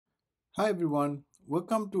Hi everyone,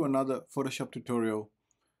 welcome to another Photoshop tutorial.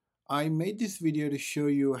 I made this video to show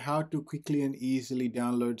you how to quickly and easily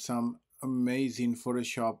download some amazing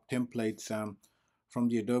Photoshop templates from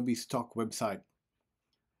the Adobe stock website.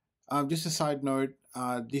 Just a side note,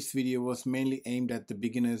 this video was mainly aimed at the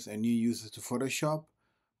beginners and new users to Photoshop,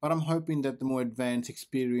 but I'm hoping that the more advanced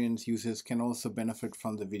experienced users can also benefit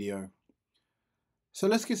from the video. So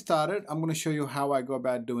let's get started. I'm going to show you how I go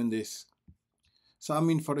about doing this. So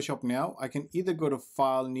I'm in Photoshop now. I can either go to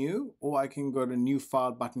File New or I can go to New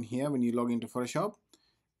File button here when you log into Photoshop.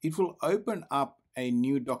 It will open up a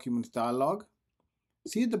new documents dialog.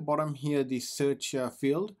 See at the bottom here, the search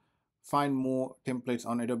field, find more templates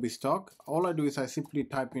on Adobe Stock. All I do is I simply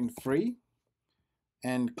type in free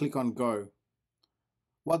and click on go.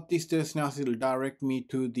 What this does now is it'll direct me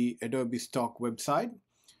to the Adobe Stock website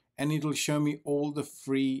and it'll show me all the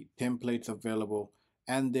free templates available,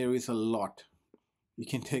 and there is a lot. You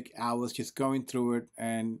can take hours just going through it,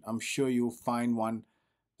 and I'm sure you'll find one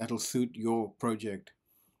that'll suit your project.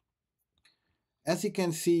 As you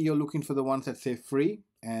can see, you're looking for the ones that say free,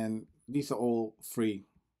 and these are all free.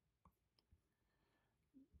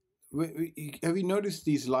 Have you noticed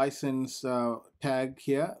these license tag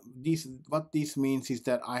here? What this means is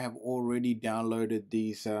that I have already downloaded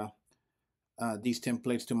these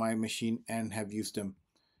templates to my machine and have used them.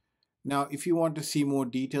 Now, if you want to see more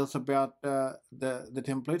details about the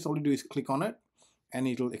templates, all you do is click on it and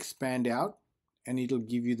it'll expand out and it'll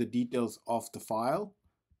give you the details of the file,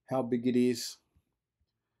 how big it is,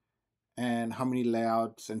 and how many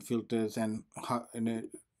layouts and filters and the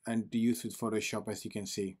use with Photoshop, as you can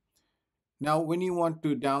see. Now, when you want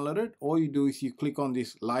to download it, all you do is you click on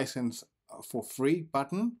this license for free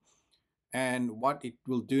button, and what it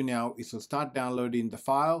will do now is it'll start downloading the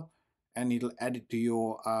file and it'll add it to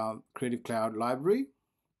your Creative Cloud library.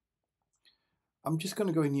 I'm just going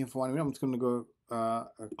to go in here for 1 minute. I'm just going to go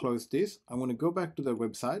close this. I'm going to go back to the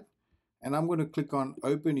website and I'm going to click on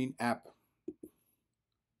Open in App.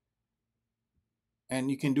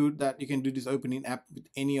 And you can do that. You can do this Open in App with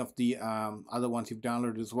any of the other ones you've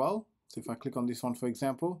downloaded as well. So if I click on this one, for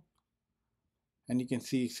example, and you can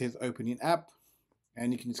see it says Open in App,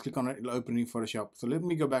 and you can just click on it. It'll open in Photoshop. So let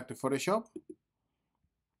me go back to Photoshop.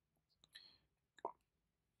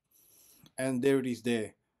 And there it is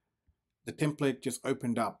there. The template just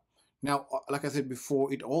opened up. Now, like I said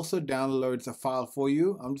before, it also downloads a file for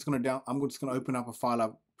you. I'm just going to open up a file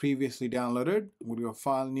I've previously downloaded. I'm going to go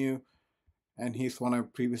File New, and here's one I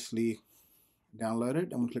previously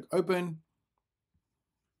downloaded. I'm going to click Open,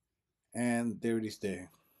 and there it is there.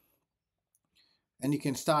 And you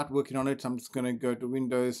can start working on it. So I'm just going to go to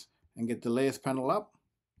Windows and get the Layers panel up.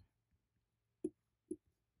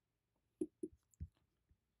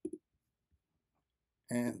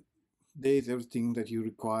 And there's everything that you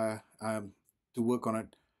require to work on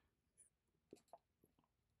it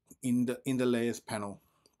in the Layers panel.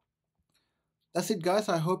 That's it, guys.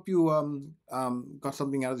 I hope you got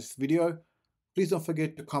something out of this video. Please don't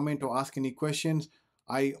forget to comment or ask any questions.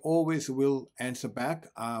 I always will answer back.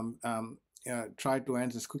 Try to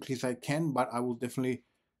answer as quickly as I can, but I will definitely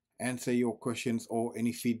answer your questions or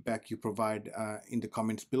any feedback you provide in the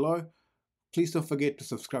comments below. Please don't forget to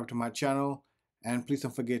subscribe to my channel, and please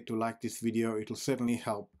don't forget to like this video. It will certainly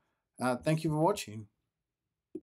help. Thank you for watching.